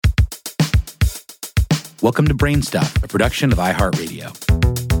Welcome to Brain Stuff, a production of iHeartRadio.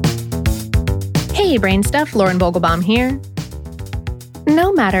 Hey, Brain Stuff, Lauren Vogelbaum here.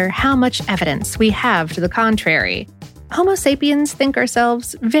 No matter how much evidence we have to the contrary, Homo sapiens think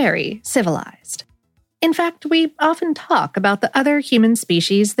ourselves very civilized. In fact, we often talk about the other human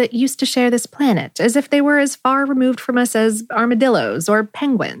species that used to share this planet as if they were as far removed from us as armadillos or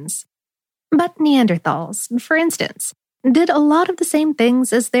penguins. But Neanderthals, for instance, did a lot of the same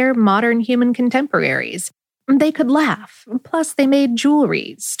things as their modern human contemporaries. They could laugh, plus they made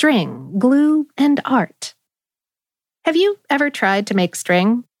jewelry, string, glue, and art. Have you ever tried to make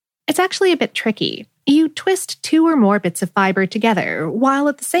string? It's actually a bit tricky. You twist 2 or more bits of fiber together, while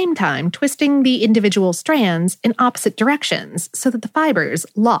at the same time twisting the individual strands in opposite directions so that the fibers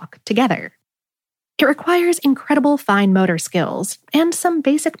lock together. It requires incredible fine motor skills and some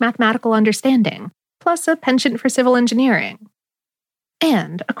basic mathematical understanding, plus a penchant for civil engineering.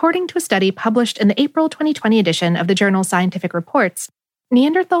 And, according to a study published in the April 2020 edition of the journal Scientific Reports,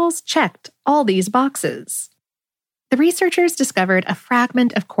 Neanderthals checked all these boxes. The researchers discovered a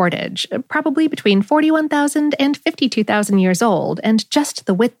fragment of cordage, probably between 41,000 and 52,000 years old and just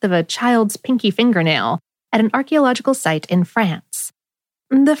the width of a child's pinky fingernail, at an archaeological site in France.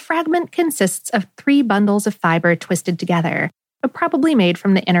 The fragment consists of 3 bundles of fiber twisted together, probably made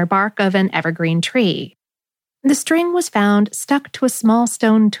from the inner bark of an evergreen tree. The string was found stuck to a small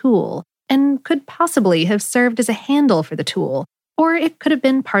stone tool and could possibly have served as a handle for the tool, or it could have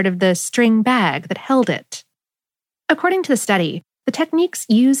been part of the string bag that held it. According to the study, the techniques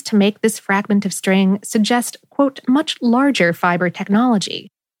used to make this fragment of string suggest, quote, much larger fiber technology,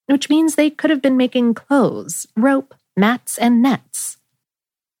 which means they could have been making clothes, rope, mats, and nets.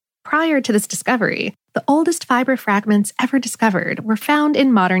 Prior to this discovery, the oldest fiber fragments ever discovered were found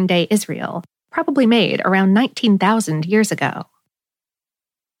in modern-day Israel, probably made around 19,000 years ago.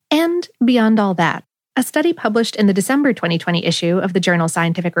 And beyond all that, a study published in the December 2020 issue of the journal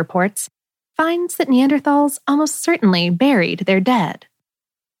Scientific Reports finds that Neanderthals almost certainly buried their dead.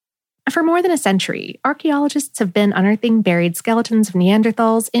 For more than a century, archaeologists have been unearthing buried skeletons of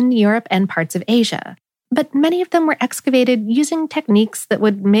Neanderthals in Europe and parts of Asia, but many of them were excavated using techniques that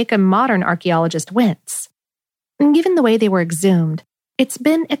would make a modern archaeologist wince. Given the way they were exhumed, it's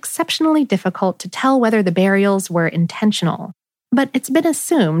been exceptionally difficult to tell whether the burials were intentional, but it's been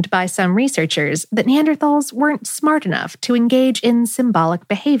assumed by some researchers that Neanderthals weren't smart enough to engage in symbolic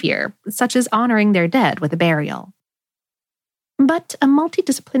behavior, such as honoring their dead with a burial. But a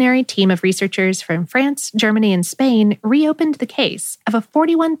multidisciplinary team of researchers from France, Germany, and Spain reopened the case of a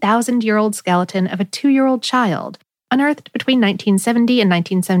 41,000-year-old skeleton of a 2-year-old child, unearthed between 1970 and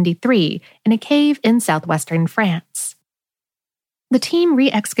 1973 in a cave in southwestern France. The team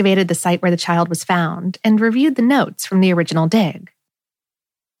re-excavated the site where the child was found and reviewed the notes from the original dig.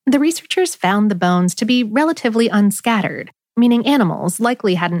 The researchers found the bones to be relatively unscattered, meaning animals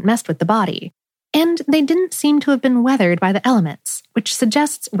likely hadn't messed with the body, and they didn't seem to have been weathered by the elements, which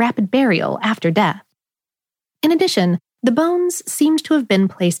suggests rapid burial after death. In addition, the bones seemed to have been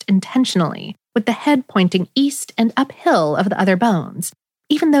placed intentionally, with the head pointing east and uphill of the other bones,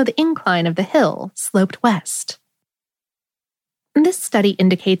 even though the incline of the hill sloped west. This study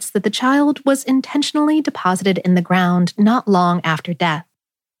indicates that the child was intentionally deposited in the ground not long after death.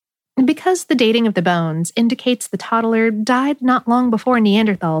 Because the dating of the bones indicates the toddler died not long before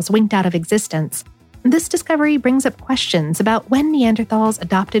Neanderthals winked out of existence, this discovery brings up questions about when Neanderthals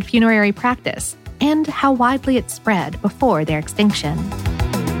adopted funerary practice and how widely it spread before their extinction.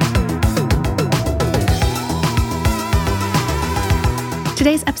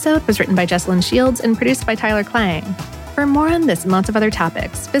 Today's episode was written by Jessalyn Shields and produced by Tyler Klang. For more on this and lots of other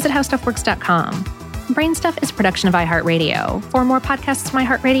topics, visit howstuffworks.com. Brain Stuff is a production of iHeartRadio. For more podcasts from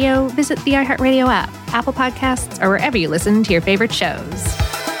iHeartRadio, visit the iHeartRadio app, Apple Podcasts, or wherever you listen to your favorite shows.